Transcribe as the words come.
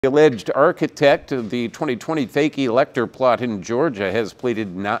The alleged architect of the 2020 fake elector plot in Georgia has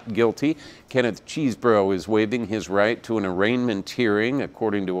pleaded not guilty. Kenneth Chesebro is waiving his right to an arraignment hearing,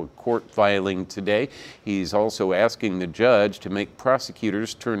 according to a court filing today. He's also asking the judge to make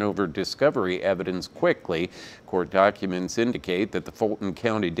prosecutors turn over discovery evidence quickly. Court documents indicate that the Fulton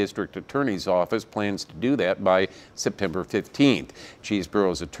County District Attorney's Office plans to do that by September 15th.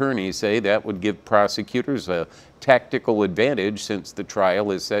 Chesebro's attorneys say that would give prosecutors a tactical advantage since the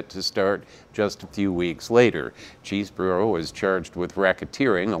trial is set to start just a few weeks later. Chesebro is charged with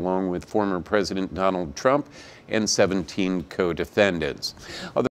racketeering along with former President Donald Trump and 17 co-defendants.